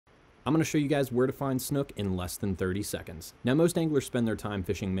I'm going to show you guys where to find snook in less than 30 seconds. Now, most anglers spend their time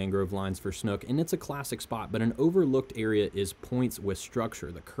fishing mangrove lines for snook, and it's a classic spot, but an overlooked area is points with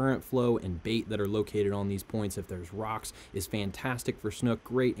structure. The current flow and bait that are located on these points, if there's rocks, is fantastic for snook,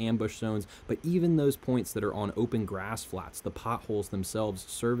 great ambush zones, but even those points that are on open grass flats, the potholes themselves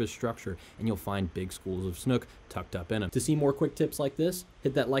serve as structure, and you'll find big schools of snook tucked up in them. To see more quick tips like this,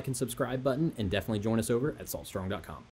 hit that like and subscribe button, and definitely join us over at saltstrong.com.